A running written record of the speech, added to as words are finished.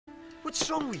What's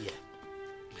wrong with you?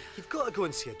 You've got to go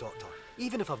and see a doctor,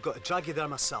 even if I've got to drag you there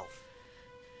myself.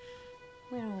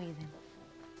 Where are we then?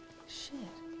 Shit.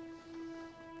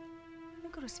 They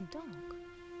got us some dog.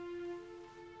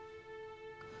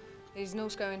 Is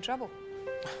Nosco in trouble?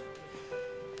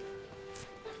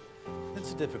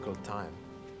 It's a difficult time.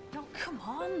 No, come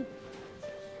on.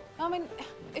 I mean,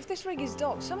 if this rig is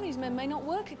docked, some of these men may not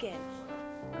work again.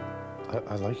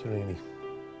 I like you, really.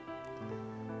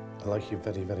 I like you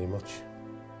very, very much.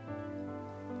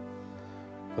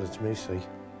 But it's me, see.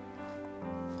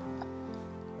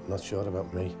 I'm not sure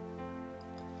about me.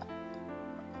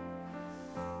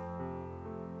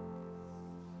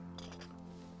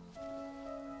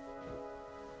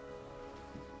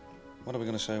 What are we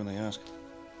going to say when they ask?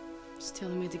 Just tell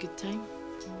them we had a good time.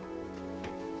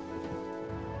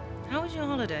 How was your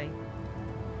holiday?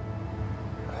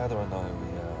 Heather and I,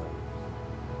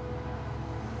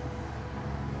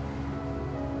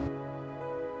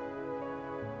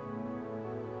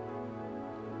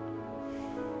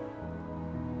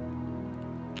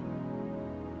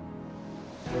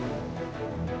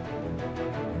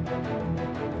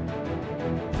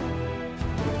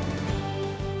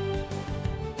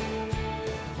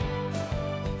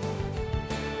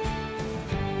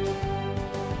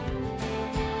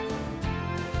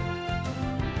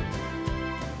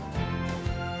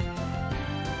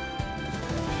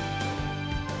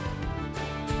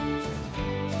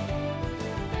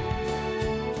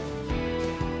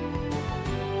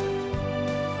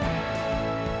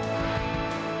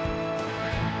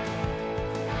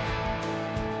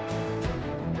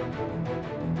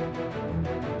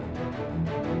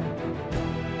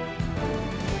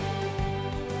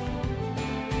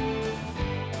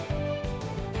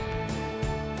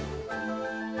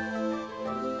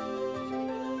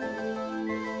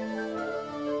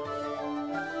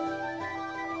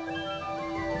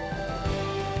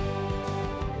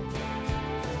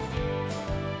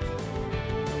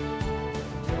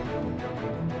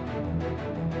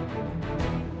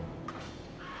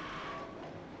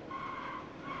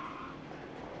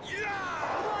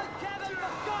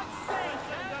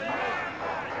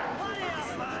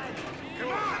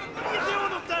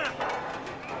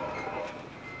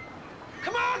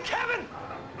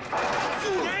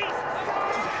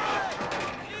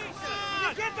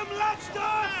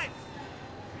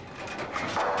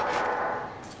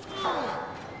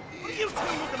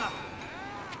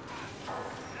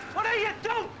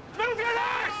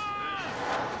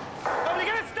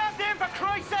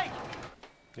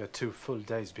 You're 2 full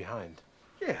days behind.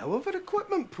 Yeah, over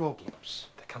equipment problems.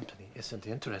 The company isn't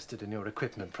interested in your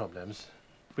equipment problems.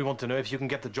 We want to know if you can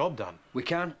get the job done. We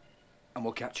can, and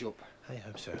we'll catch you up. I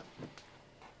hope so.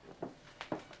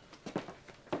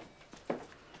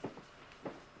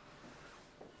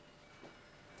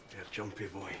 You're a jumpy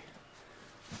boy.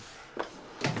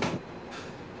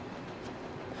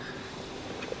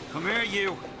 Come here,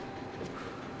 you.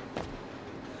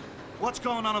 What's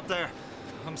going on up there?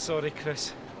 I'm sorry,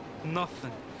 Chris.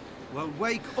 Nothing. Well,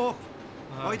 wake up.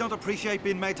 I don't appreciate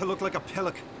being made to look like a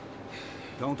pillock.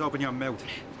 Don't open your mouth.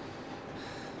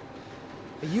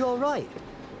 Are you all right?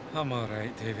 I'm all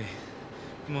right, Davy.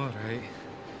 I'm all right.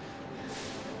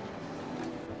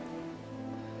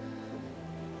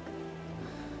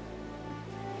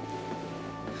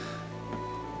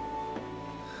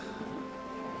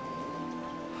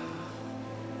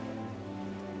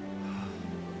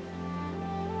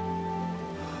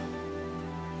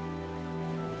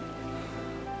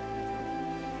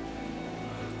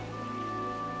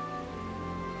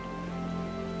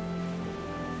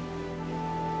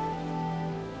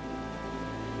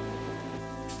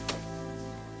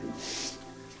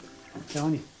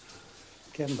 Telling you,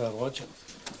 Kevin better watch it.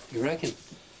 You reckon?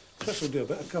 Chris will do a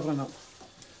bit of covering up.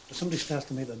 But somebody starts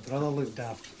to make their brother look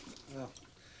daft. Well,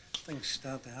 things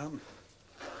start to happen.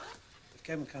 If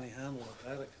Kevin can't handle the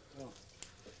Derek, well,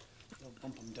 they'll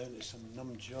bump him down to some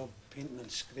numb job, painting and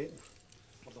scraping,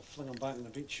 or they'll fling him back on the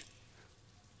beach.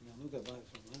 And he'll no get back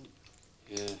from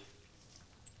that. Yeah.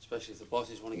 Especially if the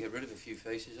bosses want to get rid of a few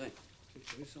faces, eh?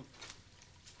 Keep doing so.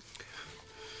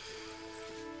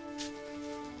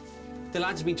 The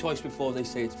lads meet twice before, they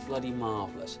say it's bloody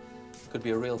marvellous. Could be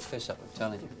a real piss-up, I'm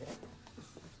telling you.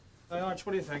 Hey, Arch,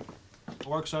 what do you think?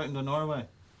 Works out into Norway.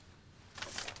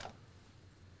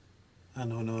 I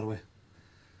know Norway.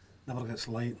 Never gets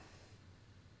light.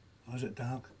 Or is it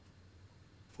dark?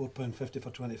 £4.50 for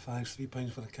 25,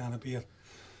 £3 for a can of beer.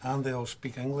 And they all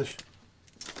speak English.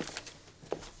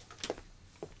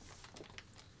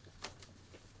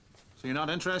 So you're not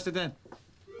interested then?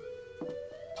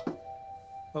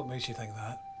 What makes you think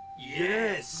that?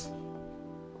 Yes!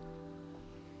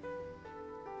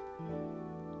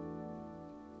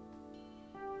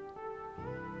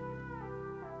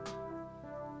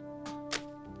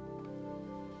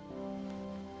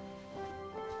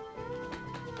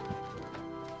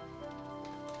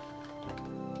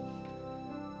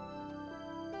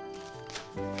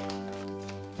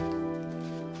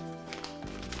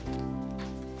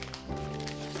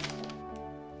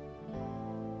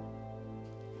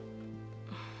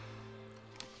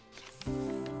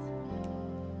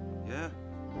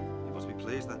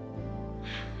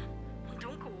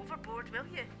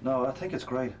 don't you? No, I think it's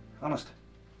great. Honest.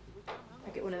 I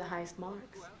get one of the highest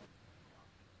marks.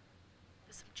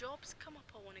 There's some jobs come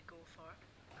up I want to go for.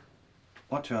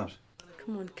 What jobs?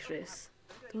 Come on, Chris.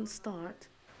 Don't start.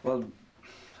 Well,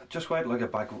 just wait till I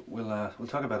get back. We'll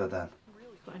talk about it then.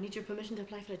 But I need your permission to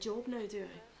apply for a job now, do I?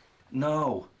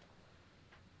 No.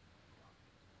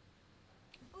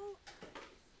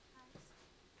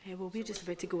 Hey, well, we're just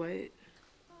about to go out.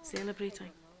 Celebrating.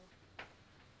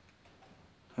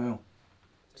 Who?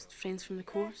 Just friends from the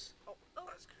course.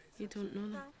 You don't know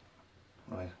them?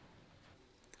 Right.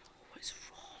 What's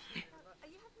wrong?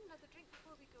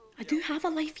 I do have a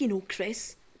life, you know,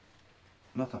 Chris.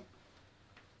 Nothing.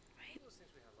 Right.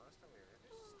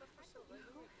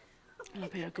 Well, I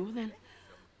better go then.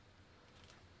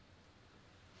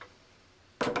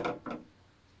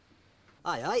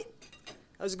 Aye, aye.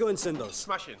 How's it going, Cinders?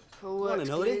 Smashing. Morning,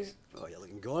 Hillary. Oh, you're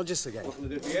looking gorgeous again. What can I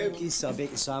do for you? He's a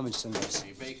bacon sandwich, Cinders.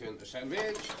 A bacon, a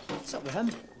sandwich. What's up with him?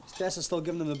 Is Tessa still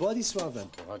giving him the body swab then?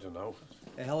 I don't know.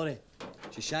 Hey, Hillary,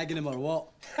 she's shagging him or what?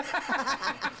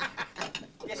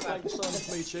 Yes, ma'am.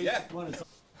 Me, Chief. Yeah. Morning.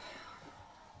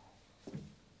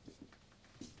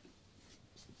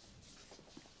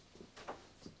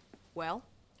 Well,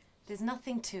 There's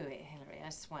nothing to it, Hillary, I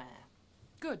swear.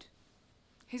 good.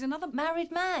 He's another...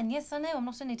 Married man, yes, I know, I'm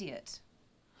not an idiot.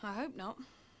 I hope not.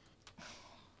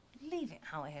 Leave it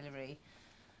out, Hillary.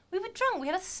 We were drunk, we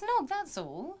had a snog, that's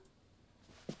all.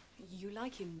 You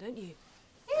like him, don't you?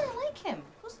 Yeah, I like him.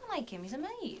 Of course I like him, he's a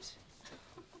mate.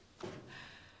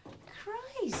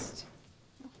 Christ.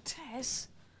 Oh, Tess.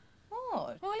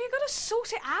 What? Well, you got to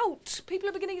sort it out. People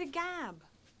are beginning to gab.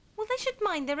 Well, they should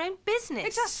mind their own business.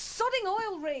 It's a sodding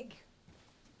oil rig.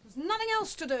 There's nothing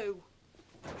else to do.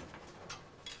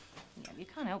 Yeah, you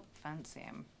can't help fancy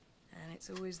him. And it's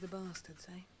always the bastards,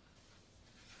 eh?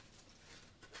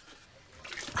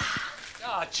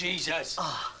 Ah, Jesus!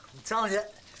 I'm telling you,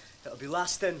 it'll be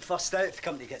last in, first out if the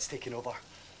company gets taken over.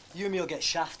 You and me'll get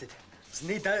shafted. There's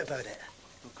no doubt about it.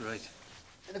 Oh, great.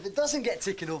 And if it doesn't get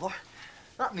taken over,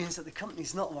 that means that the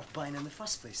company's not worth buying in the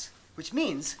first place. Which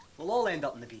means we'll all end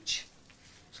up on the beach.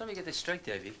 So let me get this straight,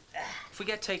 Davy. If we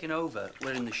get taken over,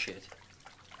 we're in the shit.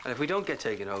 And if we don't get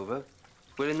taken over,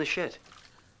 we're in the shit.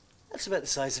 That's about the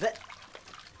size of it.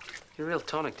 You're a real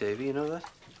tonic, Davy, you know that?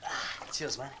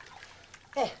 Cheers, man.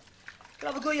 Hey, can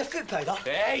I have a go at your foot powder?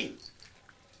 Hey!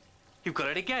 You've got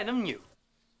it again, haven't you?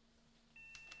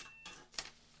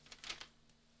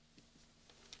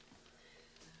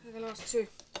 The last two.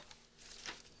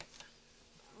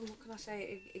 What can I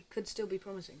say? It could still be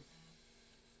promising.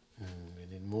 We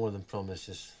need more than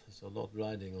promises. There's a lot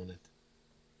riding on it.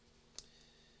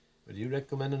 Would you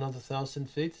recommend another 1,000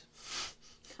 feet?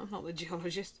 I'm not the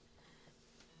geologist.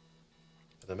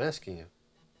 But I'm asking you.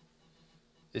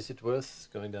 Is it worth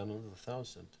going down another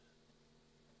 1,000?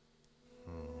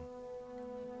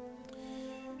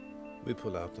 We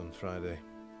pull out on Friday.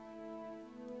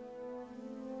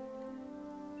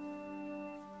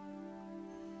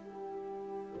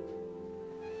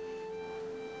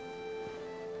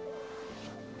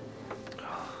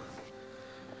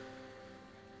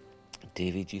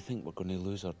 Davy, do you think we're going to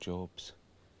lose our jobs?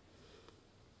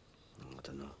 I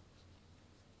don't know.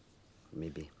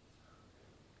 Maybe.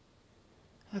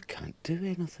 I can't do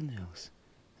anything else.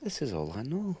 This is all I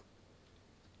know.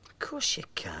 Of course you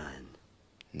can.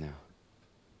 No.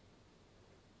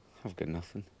 I've got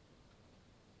nothing.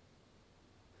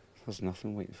 There's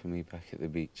nothing waiting for me back at the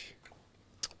beach.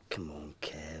 Come on,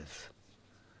 Kev.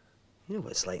 You know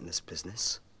what it's like in this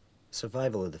business.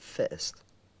 Survival of the fittest.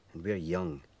 And we're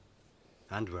young.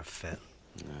 And we're fit.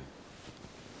 No.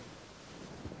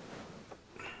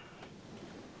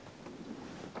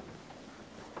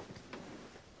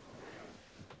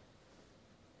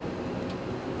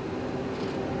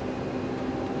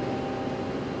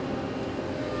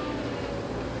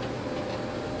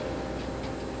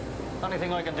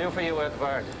 Anything I can do for you,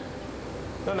 Edvard?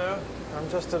 No, I'm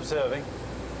just observing.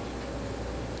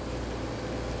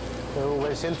 You're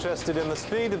always interested in the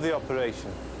speed of the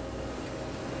operation.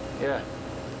 Yeah.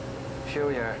 Sure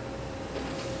we are.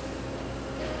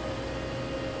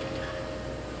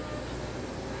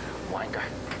 Wanker.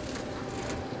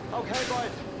 Okay,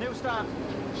 boys. New stand.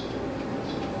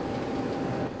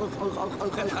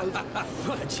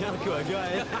 What a Jericho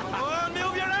guy. Come on,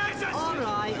 move your asses!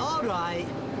 All right.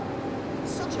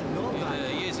 Such a knob, Yeah,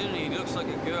 he is, isn't he? He looks like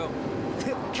a girl.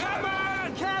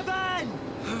 Kevin! Kevin!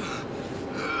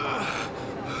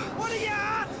 What are you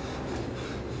at?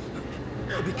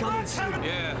 It'll be coming soon.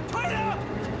 Yeah. Tight up!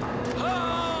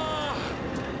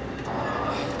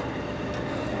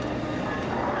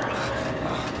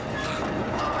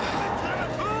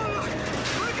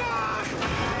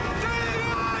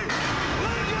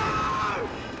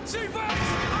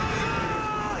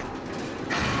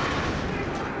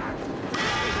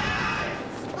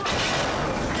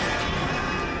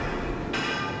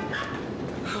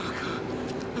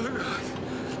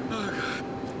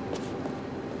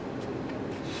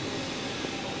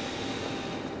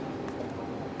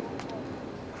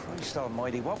 Christ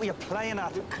almighty, what were you playing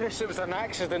at? Chris, it was an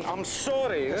accident. I'm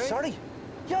sorry. Sorry?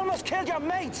 You almost killed your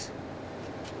mates!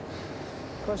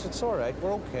 Chris, it's all right.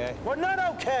 We're okay. We're not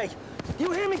okay!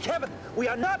 You hear me, Kevin? We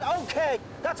are not okay!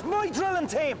 That's my drilling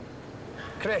team!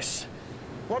 Chris,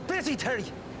 we're busy, Terry.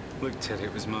 Look, Terry,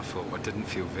 it was my fault. I didn't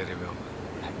feel very well.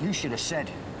 You should have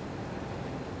said.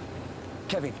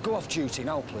 Kevin, go off duty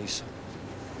now, please.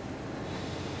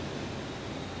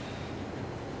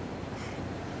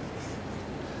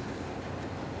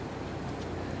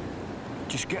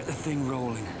 Just get the thing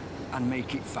rolling and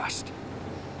make it fast.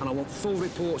 And I want full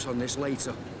reports on this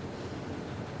later.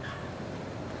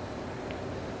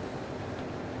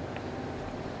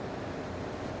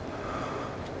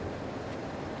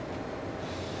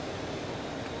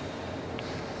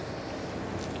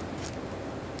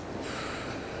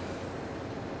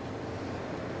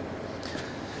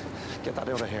 Get that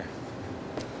out of here.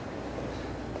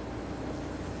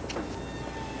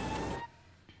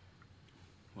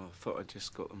 Well, I thought I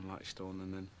just got them latched on,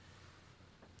 and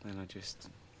then I just...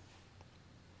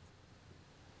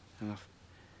 And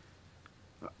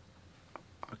I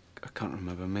can't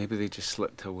remember. Maybe they just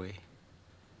slipped away.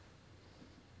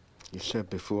 You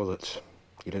said before that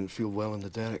you didn't feel well in the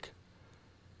derrick.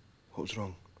 What was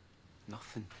wrong?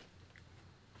 Nothing.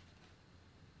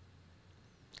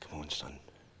 Come on, son.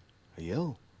 Are you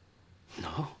ill?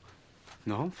 No.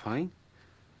 No, I'm fine.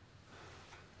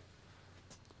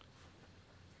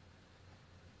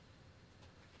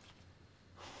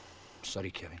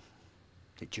 Sorry, Kevin.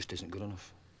 It just isn't good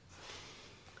enough.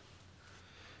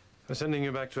 We're sending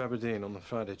you back to Aberdeen on the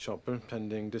Friday chopper,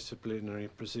 pending disciplinary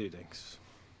proceedings.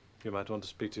 You might want to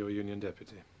speak to your union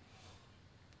deputy.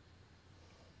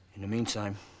 In the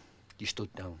meantime, you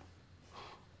stood down.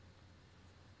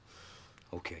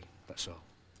 Okay, that's all.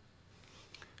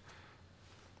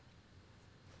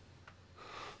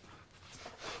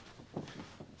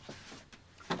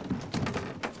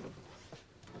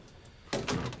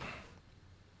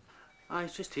 Ah,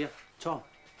 he's just here. Tom.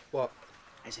 What?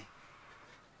 Is he?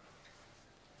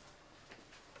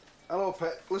 Hello,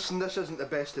 Pet. Listen, this isn't the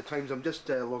best of times. I'm just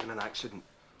logging an accident.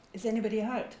 Is anybody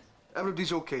hurt?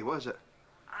 Everybody's okay. What is it?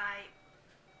 I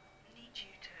need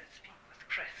you to speak with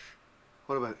Chris.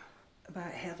 What about?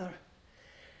 About Heather.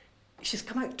 She's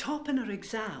come out top in her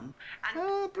exam.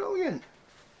 Ah, brilliant.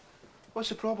 What's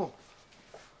the problem?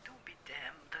 Don't be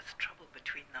damned. There's trouble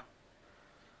between them.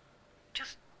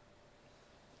 Just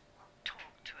talk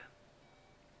to him.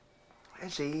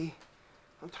 Izzy,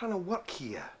 I'm trying to work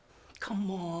here.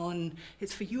 Come on.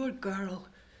 It's for your girl.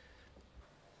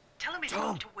 Tell him he's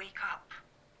got to wake up.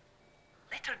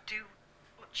 Let her do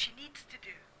what she needs to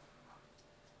do.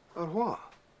 Or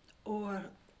what? Or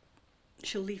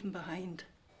she'll leave him behind.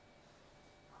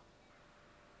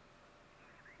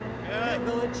 Yeah.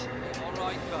 Village. All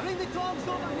right, guys. Bring the dogs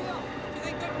over here. What do you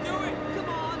think they're doing? Come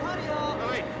on, hurry up.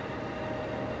 Billy!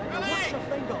 Now watch your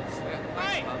fingers.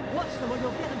 Hey! Watch them or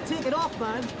you'll get them taken off,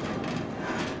 man.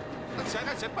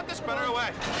 That's it. Put the spinner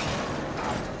away.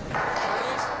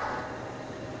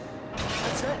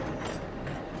 That's it.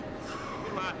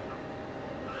 Good man.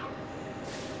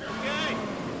 Okay.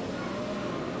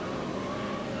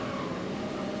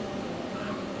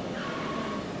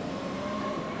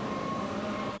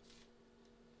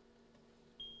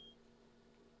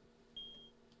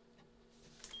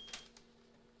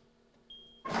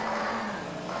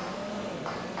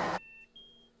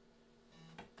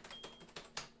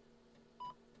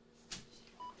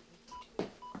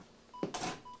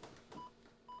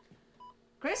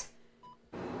 Chris?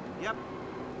 Yep.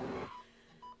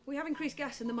 We have increased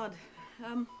gas in the mud.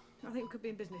 I think we could be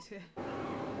in business here.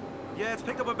 Yeah, it's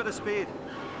picked up a bit of speed.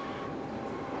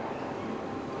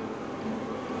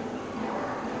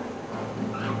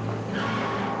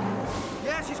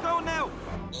 Yeah, she's going now.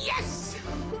 Yes!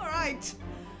 All right.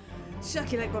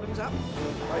 Circulate bottoms up.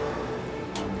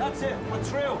 That's it. We're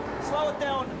through. Slow it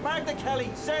down. Mark the Kelly.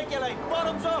 Circulate.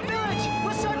 Bottoms up. Village,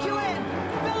 we're circulating.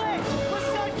 Village, we're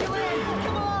circulating.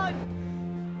 Come on.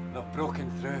 I've broken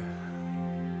through.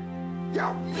 Yay!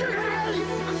 Come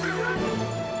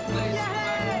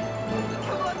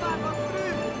on, man, we're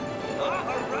through. All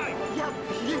right. You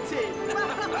beauty.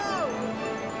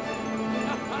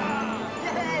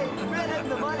 Yay! We're in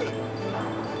the money.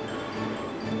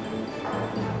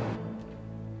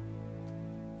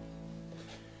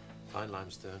 Fine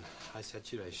limestone, high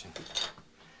saturation.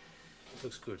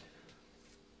 Looks good.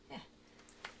 Yeah.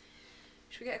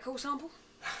 Should we get a core sample?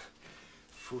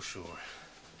 For sure.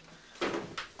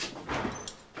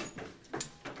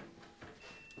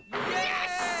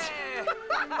 Yes!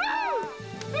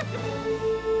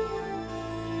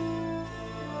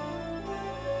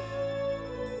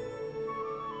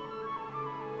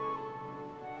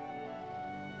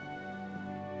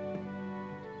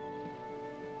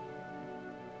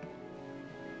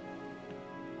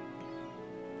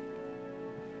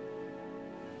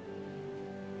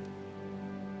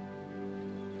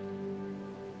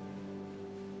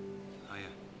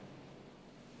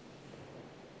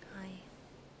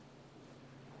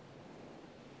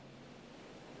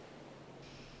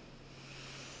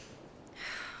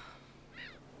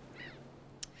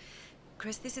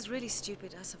 Chris, this is really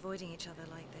stupid, us avoiding each other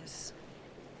like this.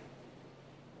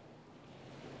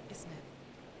 Isn't it?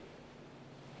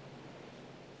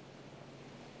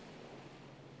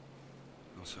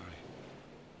 I'm sorry.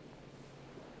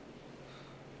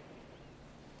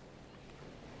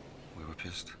 We were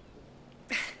pissed.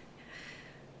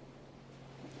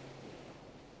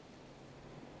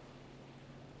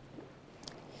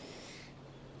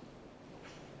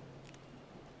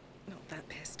 Not that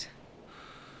pissed.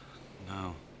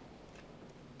 No.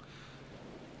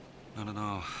 Not at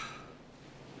all.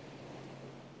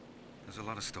 There's a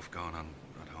lot of stuff going on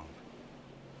at home.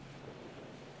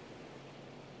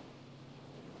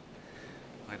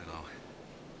 I don't know.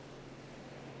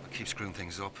 I keep screwing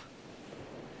things up.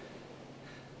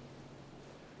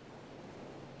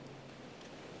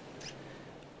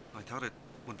 I thought it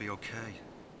would be okay.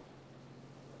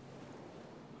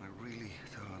 I really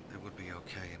thought it would be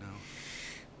okay, you know?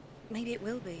 Maybe it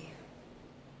will be.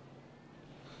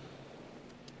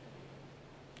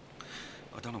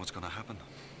 I don't know what's going to happen.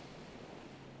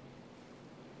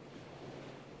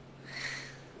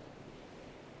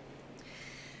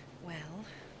 Well,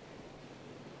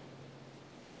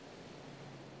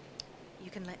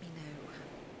 you can let me know.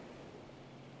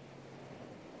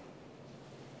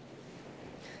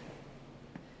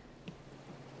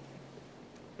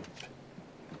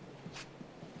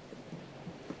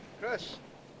 Chris,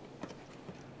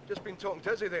 just been talking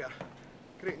to Izzy there.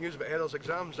 Great news about Heather's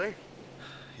exams, eh?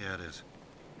 Yeah, it is.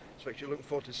 So she's looking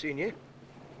forward to seeing you,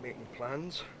 making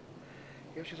plans.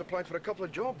 Yeah, she's applied for a couple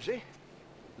of jobs, eh?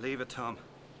 Leave it, Tom.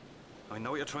 I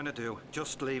know what you're trying to do.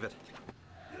 Just leave it.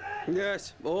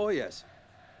 Yes. Oh, yes.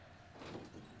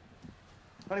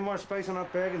 Any more space on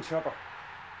that bag and chopper?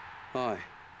 Aye.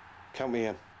 Count me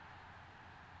in.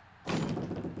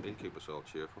 He'll keep us all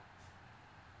cheerful.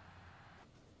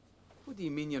 What do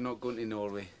you mean you're not going to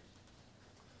Norway?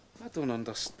 I don't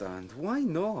understand. Why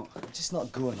not? I'm just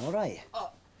not going, all right?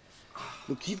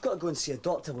 Look, you've got to go and see a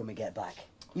doctor when we get back.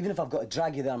 Even if I've got to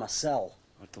drag you there myself.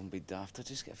 Oh, don't be daft. I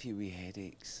just get a few wee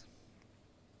headaches.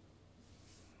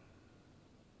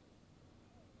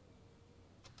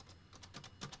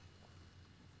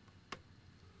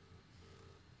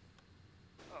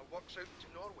 Works out to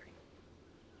Norway.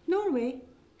 Norway?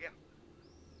 Yeah.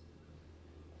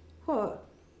 What?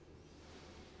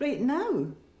 Right now?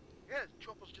 Yeah,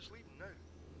 Chopper's just leaving now.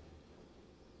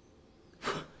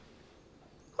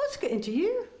 What's getting to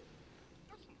you?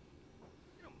 Nothing.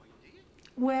 You don't mind, do you?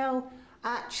 Well,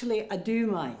 actually, I do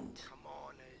mind. Come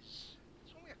on, Iz.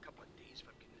 It's only a couple of days,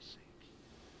 for goodness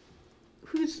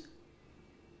sake.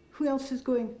 Who else is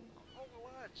going? All the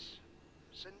lads.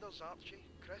 Cinders, Archie,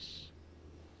 Chris.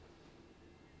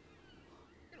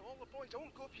 You know, all the boys. I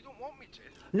won't go if you don't want me to.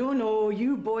 No,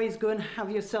 you boys go and have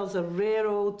yourselves a rare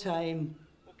old time.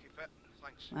 Okay, Pet.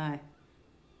 Thanks. Aye.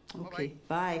 Okay,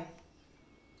 bye.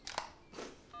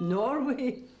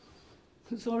 Norway?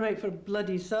 It's all right for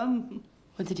bloody some.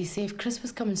 What did he say if Chris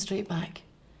was coming straight back?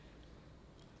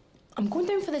 I'm going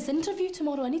down for this interview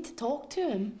tomorrow. I need to talk to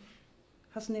him.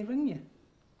 Hasn't he ring you?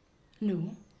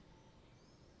 No.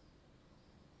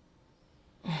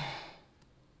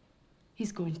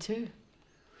 He's going too.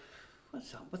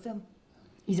 What's up with him?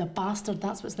 He's a bastard,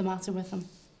 that's what's the matter with him.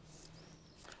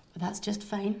 But that's just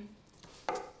fine.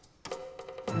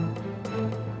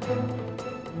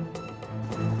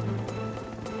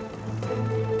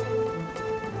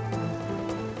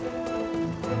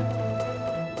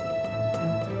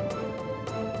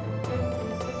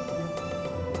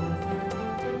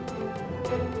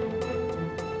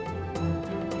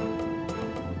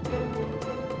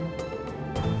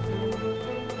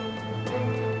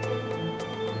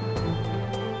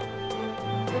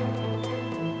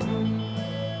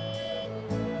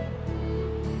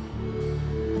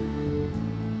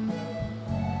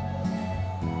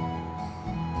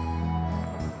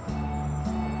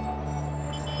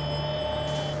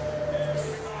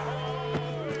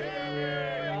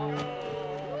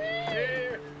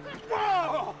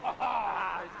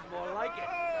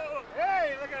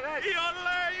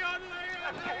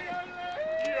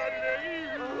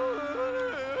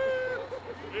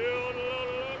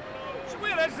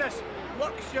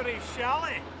 Luxury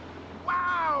chalet.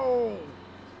 Wow!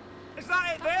 Is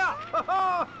that it there?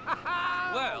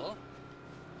 Well,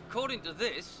 according to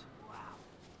this... Wow.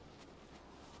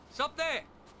 It's up there.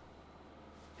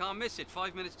 Can't miss it,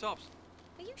 5 minutes tops.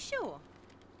 Are you sure?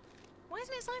 Why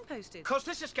isn't it signposted? Because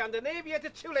this is Scandinavia, the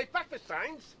too late breakfast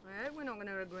signs. I hope we're not going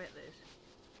to regret this.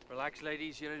 Relax,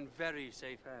 ladies, you're in very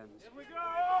safe hands. Here we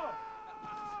go!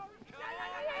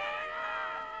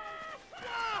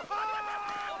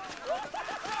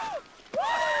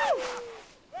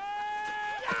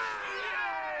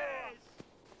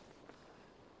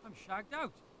 shagged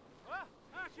out. What?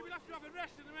 Archie, we'll have to have a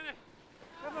rest in a minute.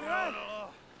 Have a rest.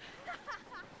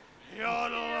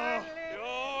 Yodel!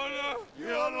 Yodel!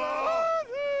 Yodel!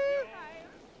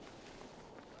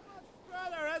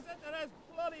 Brother, is it to this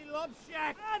bloody love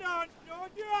shack? I don't know,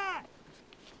 do I?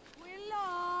 We're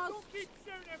lost. Don't keep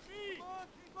shouting at me. Come on,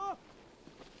 keep up.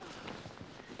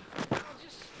 Oh,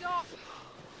 just stop.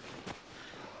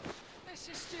 This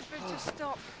is stupid. Just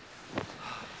stop.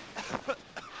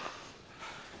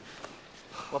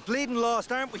 We're bleeding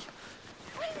lost, aren't we?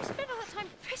 Why do you spend all that time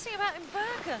pissing about in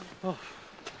Birken? Oh.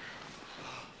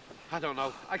 I don't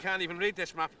know. I can't even read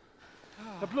this map.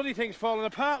 The bloody thing's falling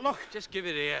apart, look. Just give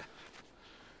it here.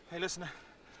 Hey, listen,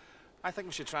 I think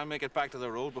we should try and make it back to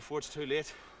the road before it's too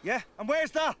late. Yeah? And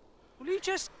where's that? Will you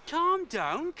just calm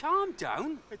down? Calm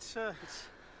down. It's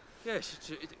Yes,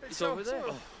 it's over there.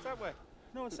 It's that way.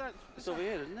 No, it's that. It's over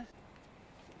here, isn't it?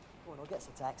 Come on, I'll get us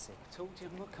a taxi. I told you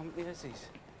I'm not coming to Izzy's.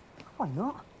 Why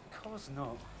not? Of course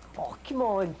not. Oh, come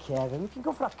on, Kevin. We can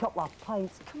go for a couple of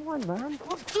pints. Come on, man.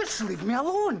 Oh, just leave me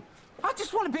alone. I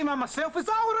just want to be by myself. Is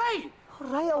that all right? All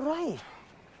right, all right.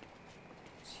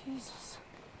 Jesus.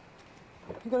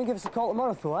 You're going to give us a call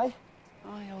tomorrow, though, eh?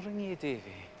 Aye, I'll ring you, Davy.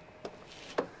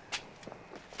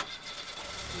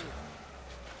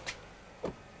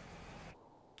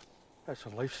 That's a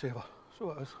lifesaver.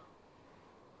 So it is.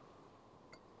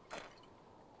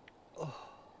 Oh.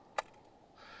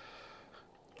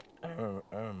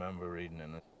 I remember reading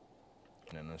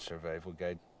in the survival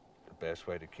guide, the best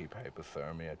way to keep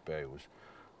hypothermia at bay was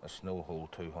a snow hole,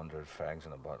 200 fags,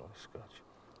 and a bottle of scotch.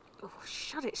 Oh,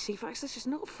 shut it, Ceefax. This is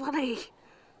not funny.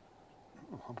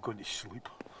 Oh, I'm going to sleep.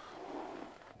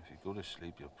 If you go to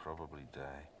sleep, you'll probably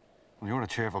die. Well, you're a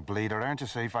cheerful bleeder, aren't you,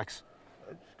 Ceefax?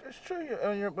 It's true.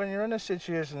 When you're in a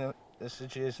situation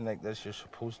like this, you're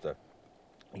supposed to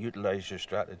utilize your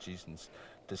strategies and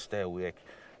to stay awake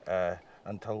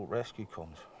until rescue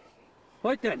comes.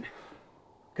 Right then.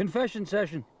 Confession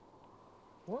session.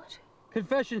 What?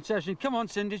 Confession session. Come on,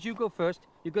 Cinders, you go first.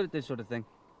 You're good at this sort of thing.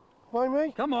 Why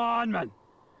me? Come on, man.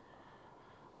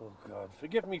 Oh, God.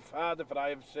 Forgive me, Father, for I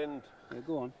have sinned. Yeah,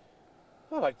 go on.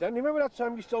 All right, then. Remember that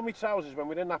time you stole me trousers when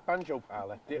we were in that banjo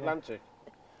parlour, the Atlantic?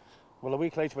 Well, a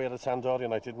week later we had a Tandoori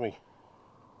night, didn't we?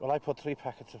 Well, I put 3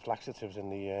 packets of laxatives in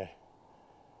the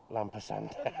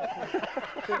Lampasand.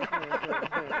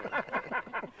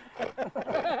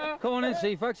 Come on in,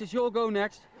 Ceefax. It's your go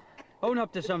next. Own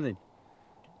up to something.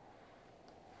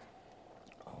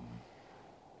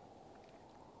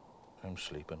 I'm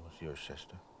sleeping with your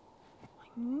sister.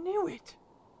 I knew it.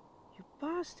 You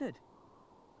bastard.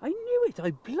 I knew it.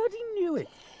 I bloody knew it.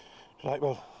 Right,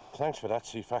 well, thanks for that,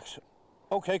 Ceefax.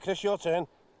 OK, Chris, your turn.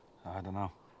 I don't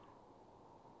know.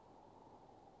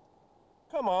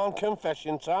 Come on,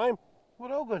 confession time.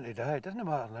 We're all going to die. It doesn't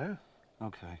matter now.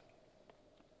 OK.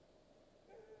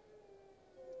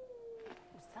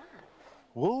 What's that?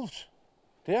 Wolves?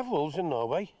 They have wolves in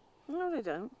Norway. No, they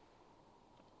don't.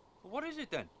 What is it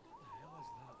then?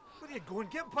 Where are you going?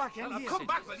 Get back in here. Come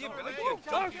back with you, Billy.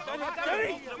 Come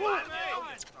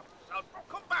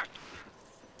back.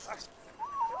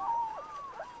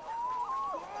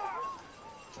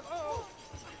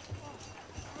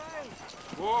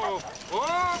 Whoa!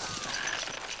 Whoa!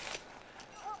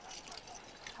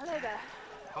 Hello there.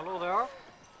 Hello there.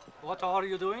 What are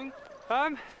you doing?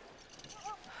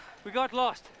 We got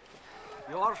lost.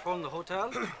 You are from the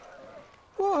hotel?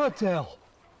 What hotel?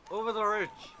 Over the ridge.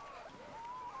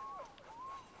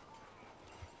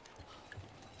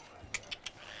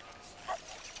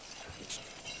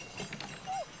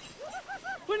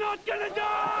 We're not gonna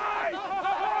die!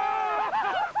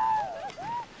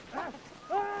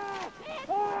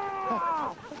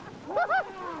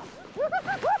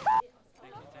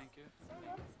 Thank you.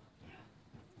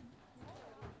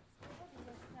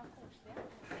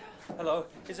 Hello.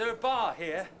 Is there a bar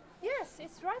here? Yes,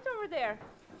 it's right over there.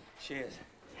 Cheers.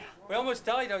 We almost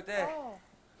died out there. Oh.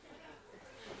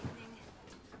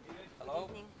 Hello.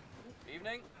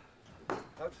 Evening.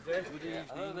 How's today? Good evening.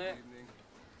 Hello there.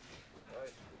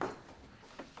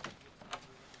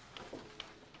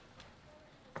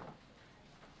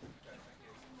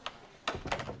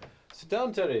 Sit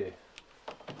down, Terry.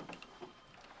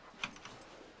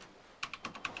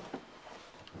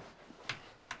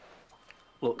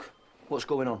 Look, what's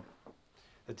going on?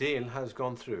 The deal has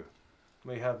gone through.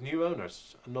 We have new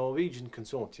owners, a Norwegian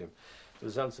consortium. The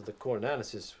results of the core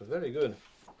analysis were very good.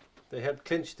 They helped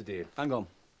clinch the deal. Hang on.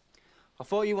 I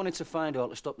thought you wanted to find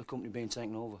out to stop the company being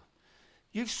taken over.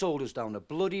 You've sold us down the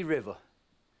bloody river.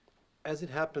 As it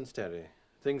happens, Terry,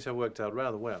 things have worked out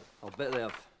rather well. I'll bet they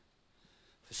have.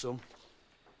 For some.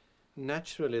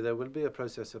 Naturally, there will be a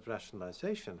process of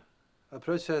rationalization. A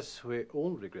process we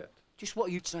all regret. Just what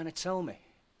are you trying to tell me?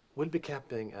 We'll be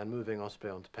capping and moving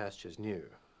Osprey onto pastures new.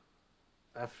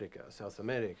 Africa, South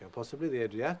America, possibly the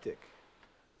Adriatic.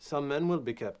 Some men will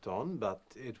be kept on, but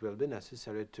it will be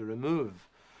necessary to remove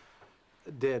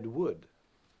dead wood.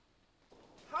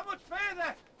 How much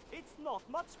further? It's not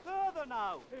much further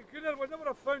now. Hey, Gunnar, we'd never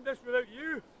have found this without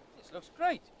you. This looks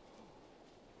great.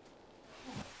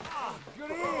 Ah,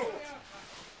 great!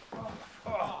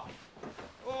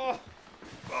 Oh,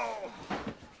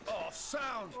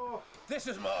 sound! This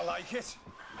is more like it.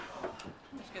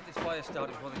 Let's get this fire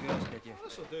started before the girls get you.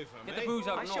 This'll do for Get me. the booze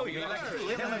out I'll and show off. you electric.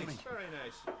 Very Very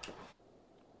nice.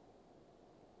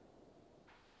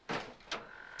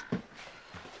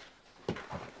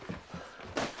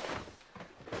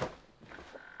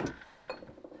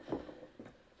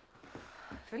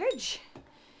 Village?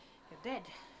 You're dead.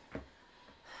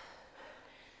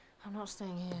 I'm not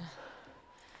staying here.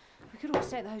 We could all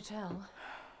stay at the hotel.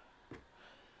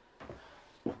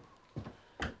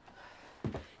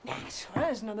 Nice. Well,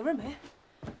 there's another room here.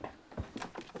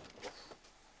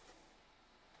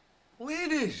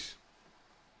 Ladies,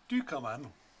 do come in.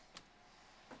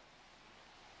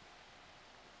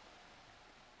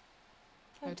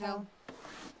 Hotel.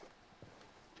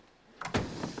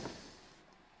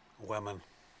 Women.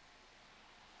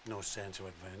 No sense of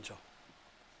adventure.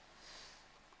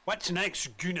 What's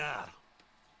next, Gunnar?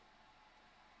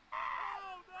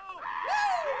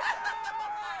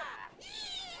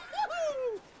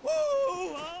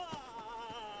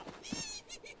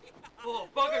 Oh,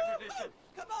 bugger tradition.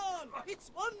 Come on,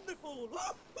 it's wonderful.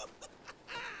 Woo-hoo!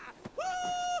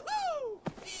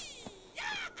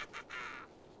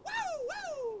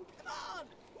 Woo-woo! Come on.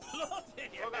 Bloody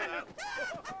hell.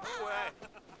 Go away.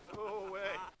 Go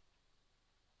away.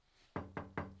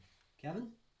 Kevin?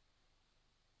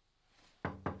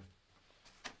 Kev?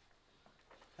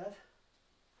 What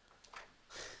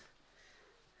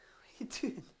are you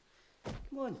doing?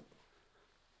 Come on.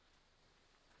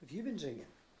 Have you been drinking?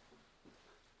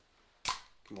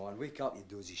 Come on, wake up, you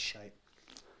dozy shite.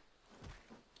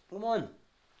 Come on.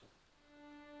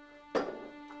 Oh,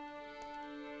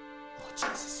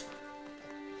 Jesus.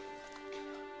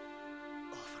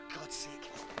 Oh, for God's sake.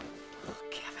 Oh,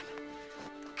 Kevin.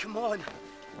 Come on.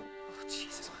 Oh,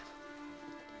 Jesus, man.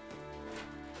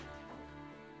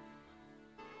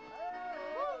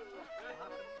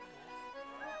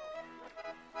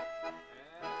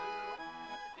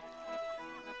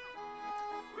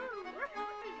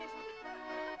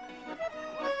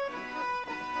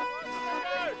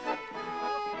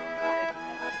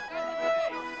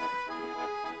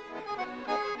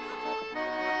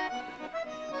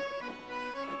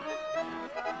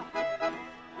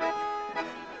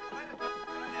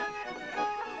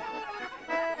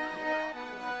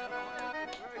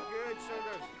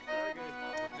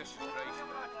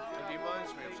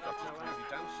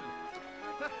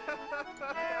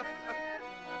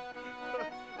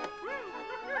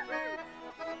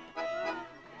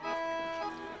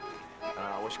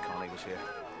 I wish Connie was here.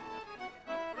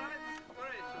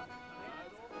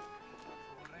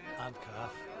 And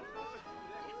Kath.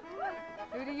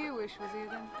 Who do you wish was here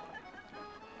then?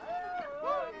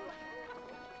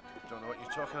 Don't know what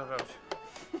you're talking about.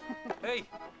 Hey,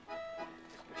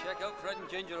 check out Fred and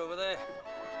Ginger over there.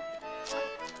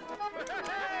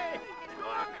 Hey! Come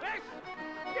on, Chris!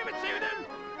 Give it to them!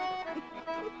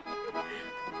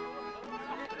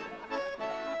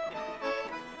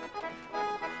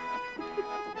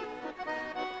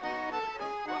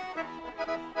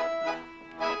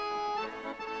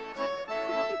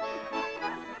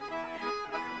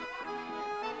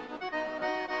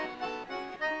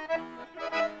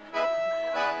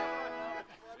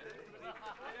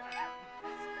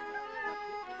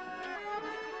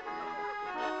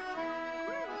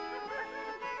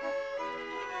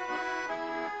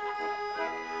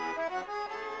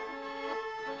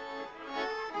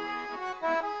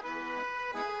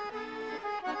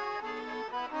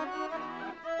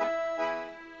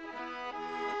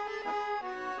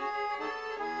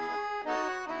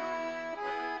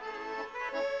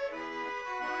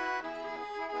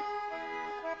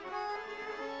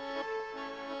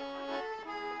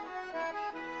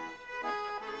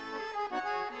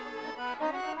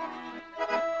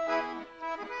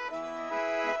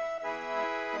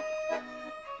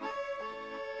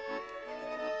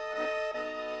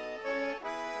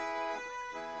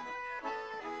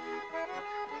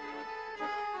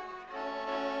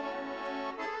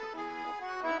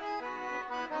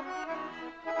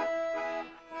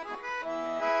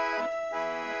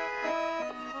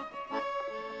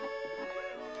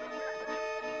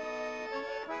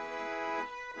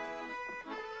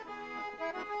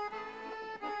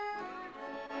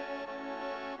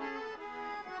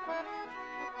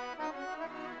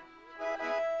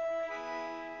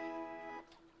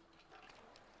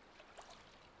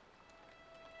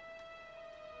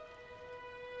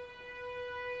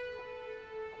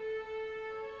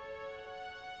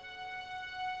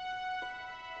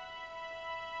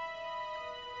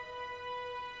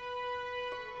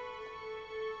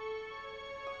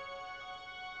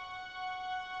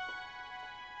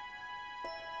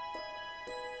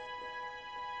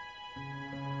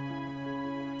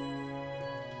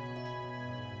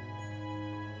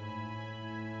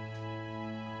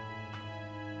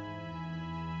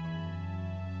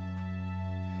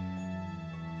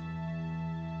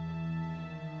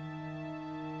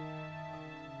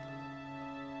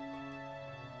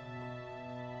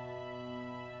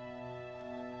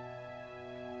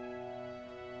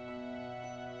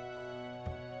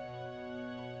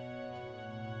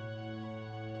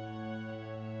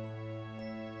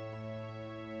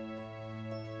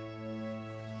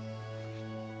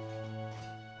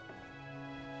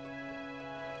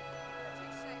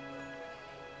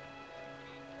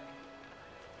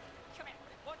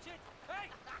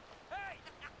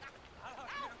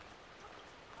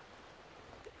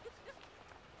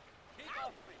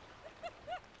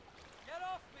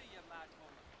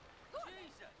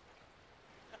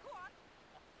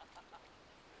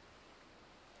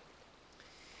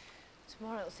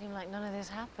 Tomorrow it'll seem like none of this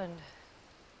happened.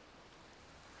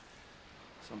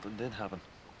 Something did happen.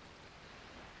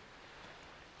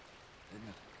 Didn't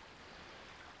it?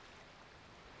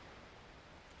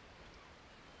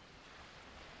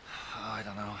 Oh, I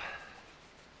don't know.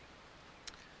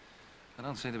 I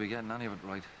don't seem to be getting any of it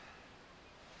right.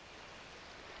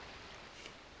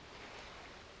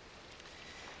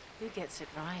 Who gets it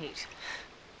right?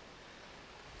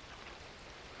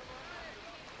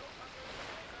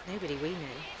 Nobody we knew.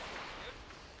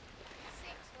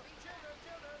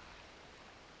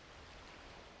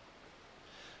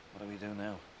 What do we do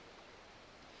now?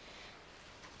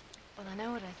 Well, I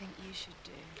know what I think you should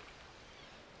do.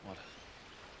 What?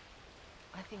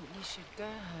 I think you should go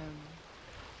home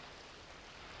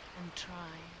and try.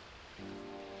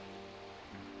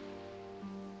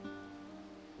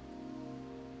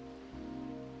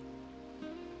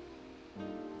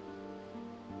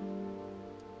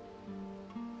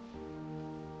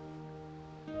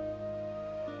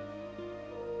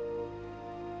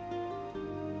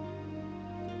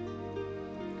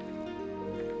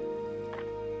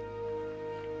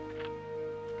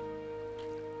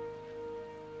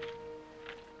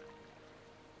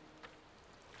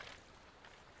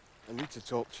 I need to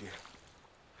talk to you.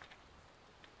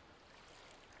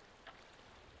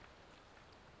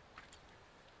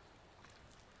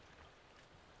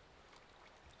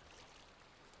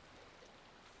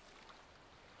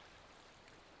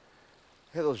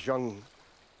 Heather's young.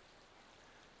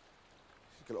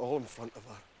 She's got it all in front of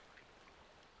her.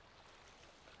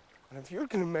 And if you're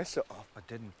going to mess it up... I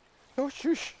didn't. No,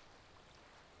 shush.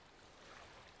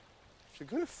 If you're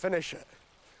going to finish it,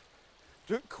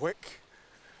 do it quick.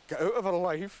 Get out of her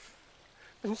life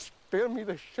and spare me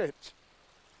the shit.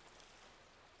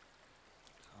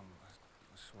 Tom,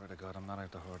 I swear to God, I'm not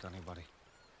out to hurt anybody.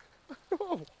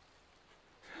 No.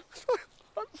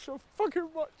 That's so fucking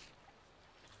much.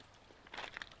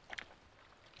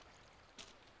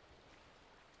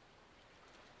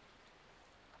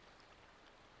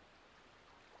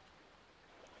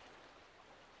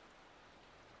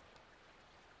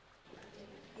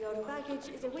 Your baggage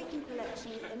is awaiting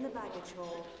collection in the baggage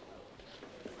hall.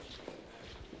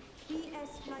 BS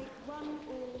Flight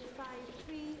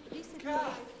 1053, recently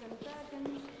arrived from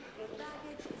Bergen. Your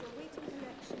baggage is awaiting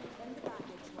collection in the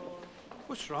baggage hall.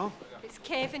 What's wrong? It's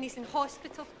Kevin, he's in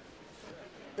hospital.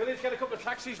 Billy's get a couple of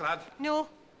taxis, lad. No,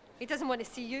 he doesn't want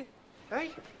to see you.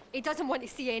 Hey? He doesn't want to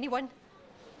see anyone.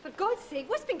 For God's sake,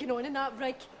 what's been going on in that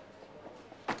rig?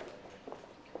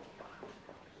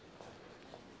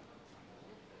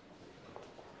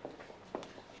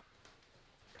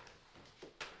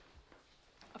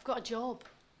 I've got a job.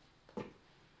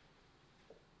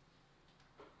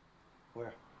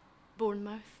 Where?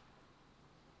 Bournemouth.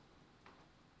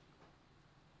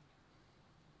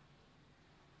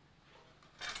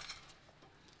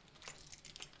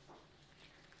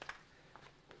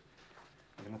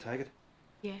 You gonna take it?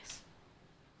 Yes.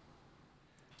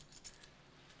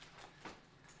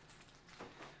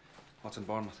 What's in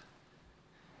Bournemouth?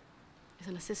 As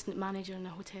an assistant manager in a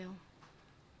hotel.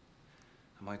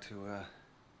 Am I to,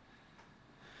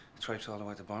 traipse all the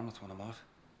way to Bournemouth when I'm off?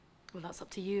 Well, that's up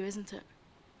to you, isn't it?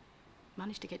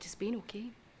 Managed to get to Spain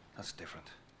okay. That's different.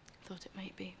 Thought it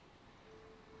might be.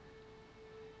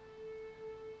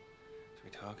 Should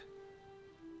we talk?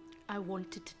 I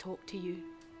wanted to talk to you,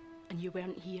 and you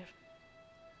weren't here.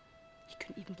 You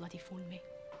couldn't even bloody phone me.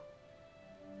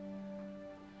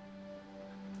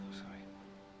 I'm sorry.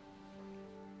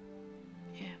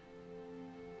 Yeah.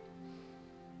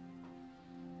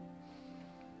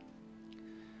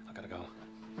 I gotta go.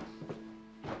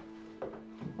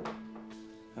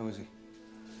 How is he?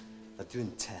 They're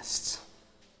doing tests.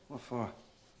 What for?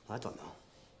 I don't know.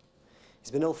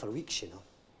 He's been ill for weeks, you know.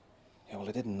 Yeah, well,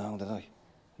 I didn't know, did I?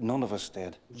 None of us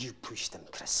did. You pushed him,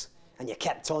 Chris. And you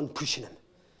kept on pushing him.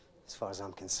 As far as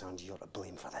I'm concerned, you're to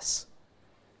blame for this.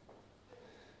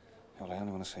 Yeah, well, I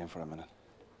only want to see him for a minute.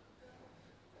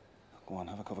 Go on,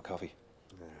 have a cup of coffee.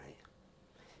 All right.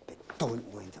 But don't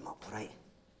wind him up, all right?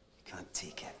 You can't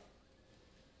take it.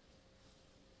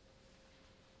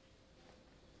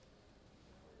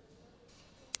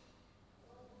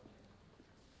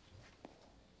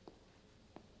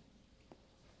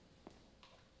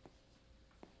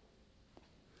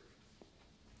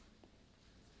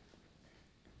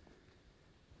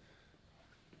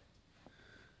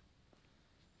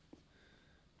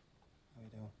 How you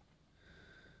doing?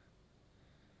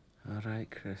 All right,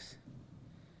 Chris.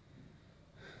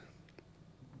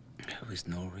 How is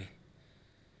Norway?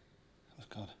 It was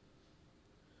good.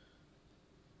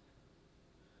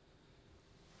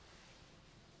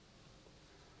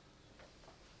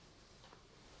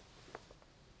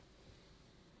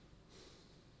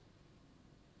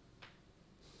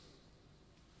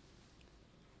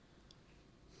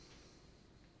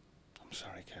 I'm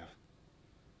sorry, Kev.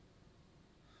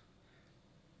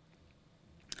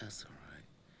 That's all right.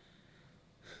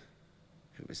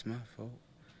 It was my fault.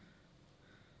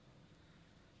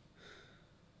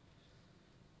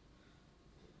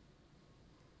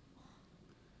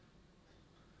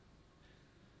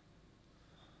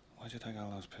 Why'd you take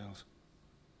all those pills?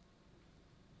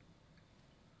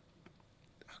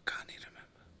 I can't even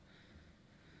remember.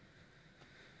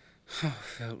 Oh, I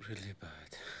felt really bad.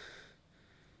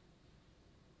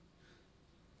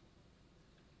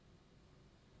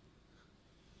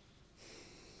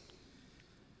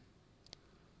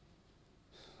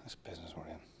 This business we're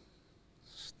in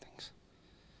stinks.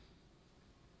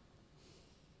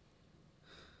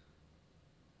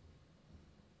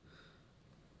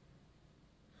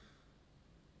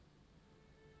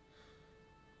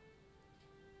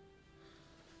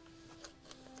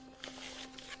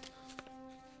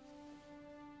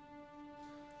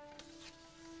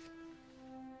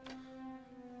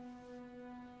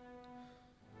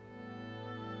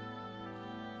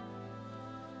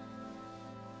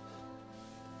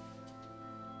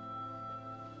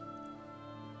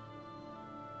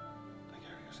 Take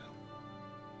care of yourself.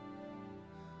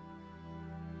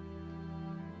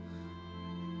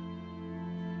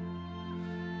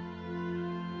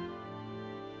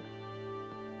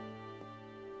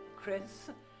 Chris,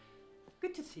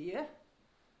 good to see you.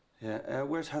 Yeah,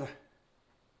 where's Heather?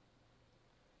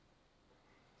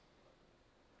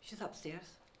 She's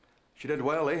upstairs. She did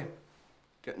well, eh?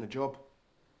 Getting the job.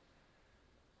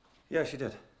 Yeah, she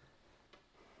did.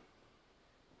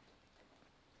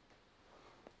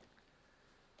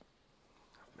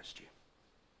 I've missed you.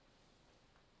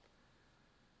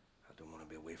 I don't want to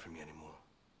be away from you anymore.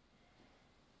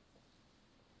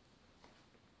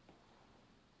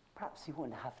 Perhaps you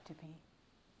won't have to be.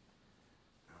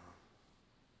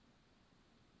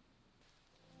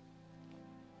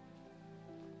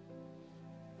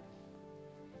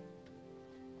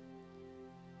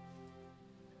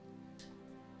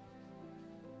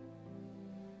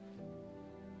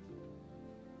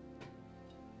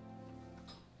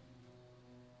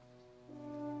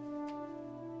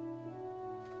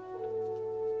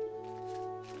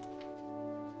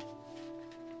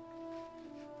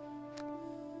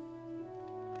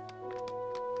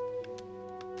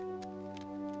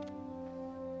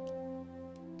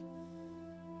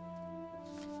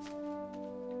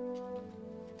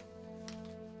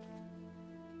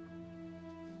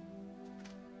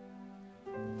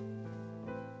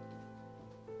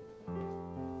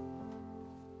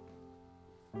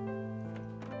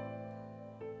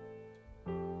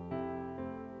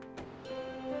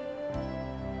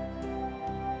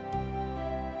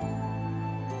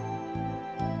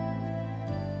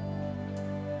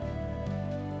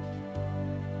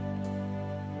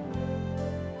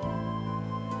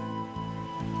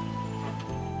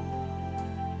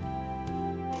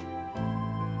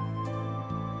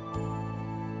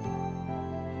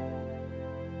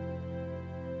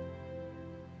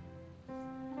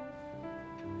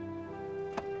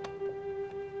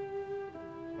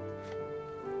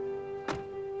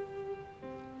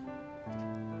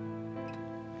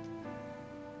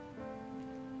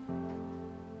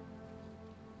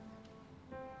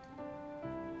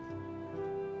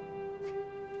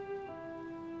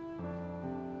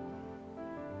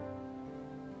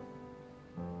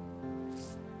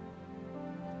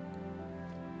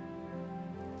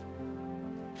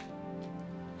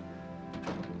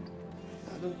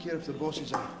 I don't care if the boss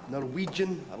is a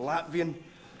Norwegian or Latvian.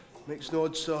 Makes no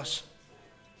odds to us.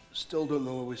 Still don't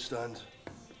know where we stand.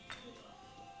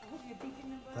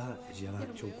 That is your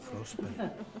actual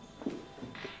frostbite.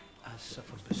 I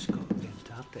suffered with Scott in the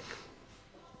Antarctic.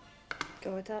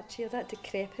 God, Archie, you're that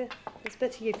decrepit. There's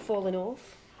bits of you falling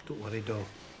off. Don't worry, doll.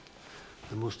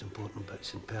 The most important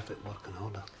bit's in perfect working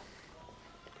order.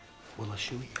 Will I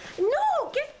show you?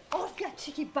 No! Get off, you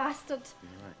cheeky bastard!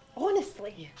 Right.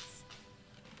 Honestly. Yes.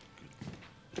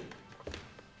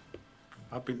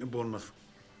 I've been to Bournemouth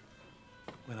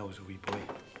when I was a wee boy.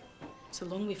 It's a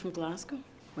long way from Glasgow.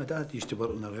 My dad used to work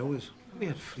on the railways. We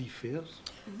had free fares.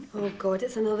 Oh, God,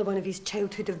 it's another one of his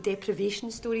childhood of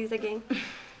deprivation stories again.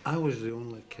 I was the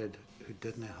only kid who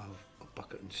didn't have a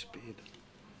bucket and spade.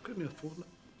 Couldn't afford it.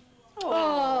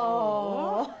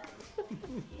 Oh. So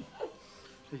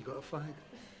you got a fag?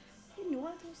 You know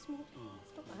I don't smoke.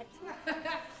 Stop acting.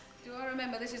 Do I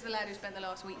remember this is the lad who spent the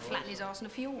last week flattening his arse in a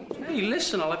fjord? Hey,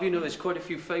 listen, I'll have you know there's quite a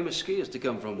few famous skiers to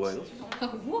come from Wales.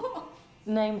 What?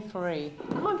 Name 3.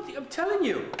 I'm telling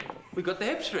you. We got the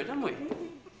hips for it, haven't we?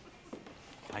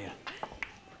 Hiya.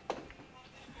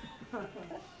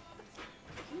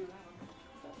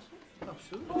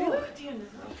 Absolutely. Oh, dear.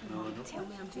 Tell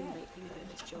me I'm doing the right thing about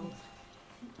this job.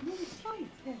 No, it's fine.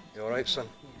 Yeah. You all right, son?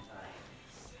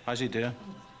 How's he doing?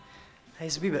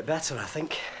 He's a wee bit better, I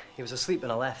think. He was asleep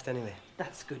when I left, anyway.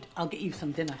 That's good. I'll get you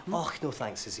some dinner. Oh, no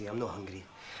thanks, Izzy. I'm not hungry.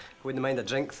 I wouldn't mind a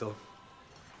drink, though.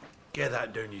 Get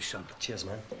that down, you son. Cheers,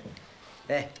 man.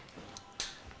 Hey.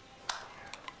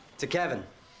 To Kevin.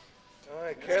 All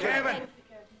right, Kevin.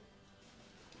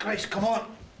 Christ, come on.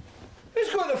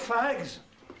 Who's got the fags?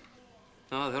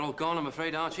 Oh, they're all gone, I'm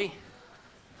afraid, Archie.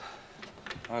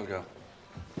 I'll go.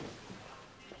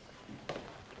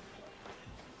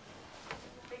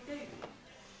 Hey, David.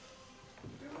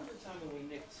 Remember the time when we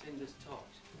nicked Cinder's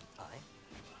tops? Aye.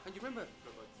 And you remember for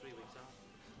about 3 weeks after?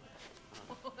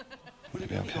 Would it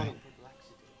be okay?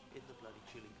 Laxative in the bloody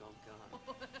chili con carne.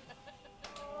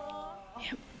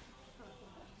 Yep.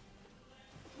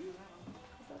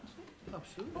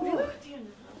 Absolutely.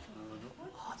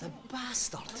 Oh, the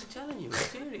bastard. I'm telling you, I'm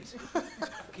serious.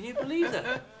 Can you believe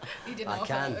that? He didn't I offer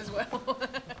can. it as well.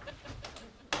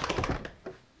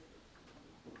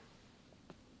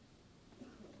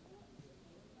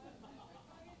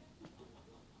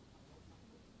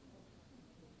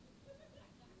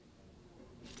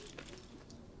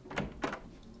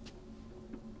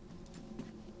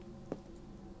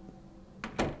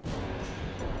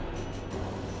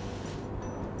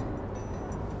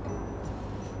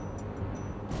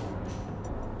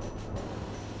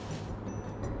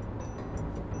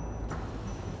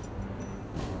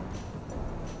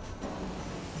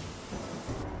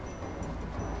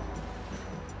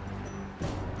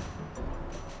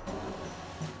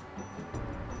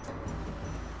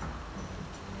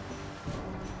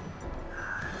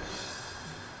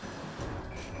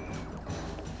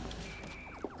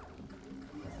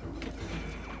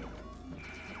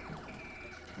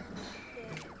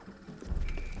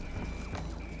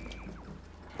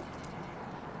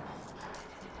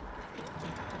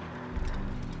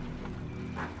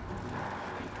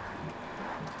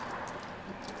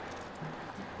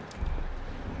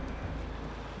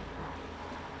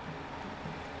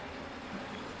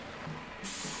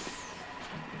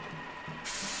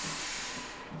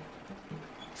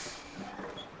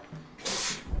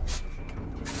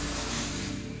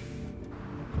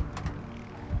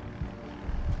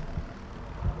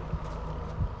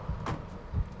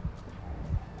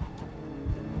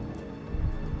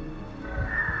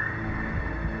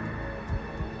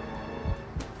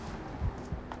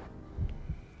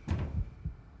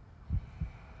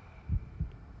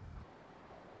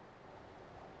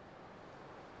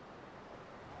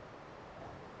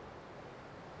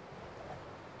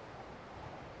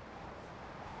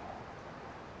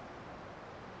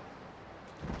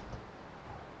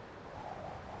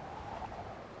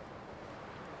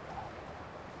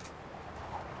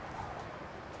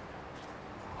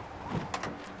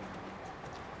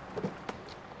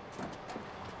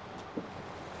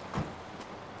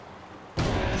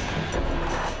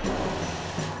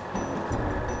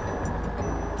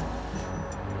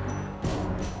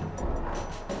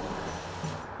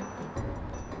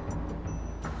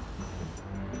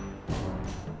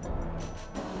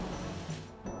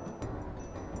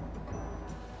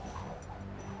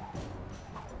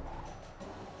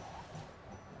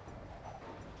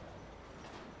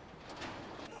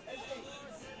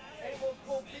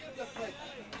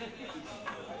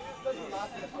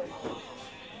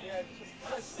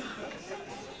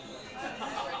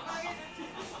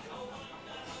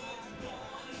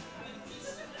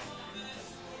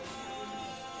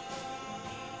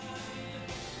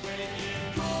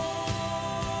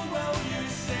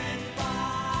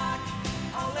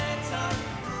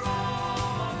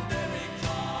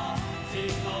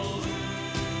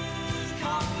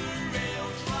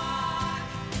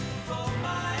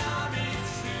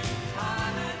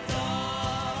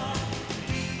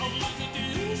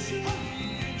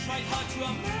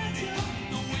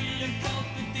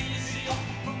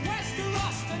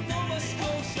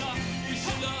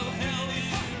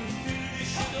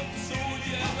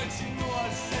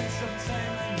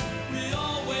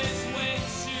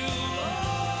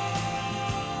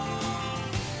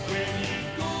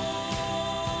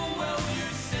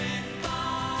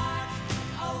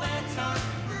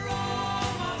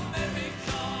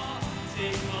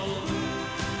 Take a look.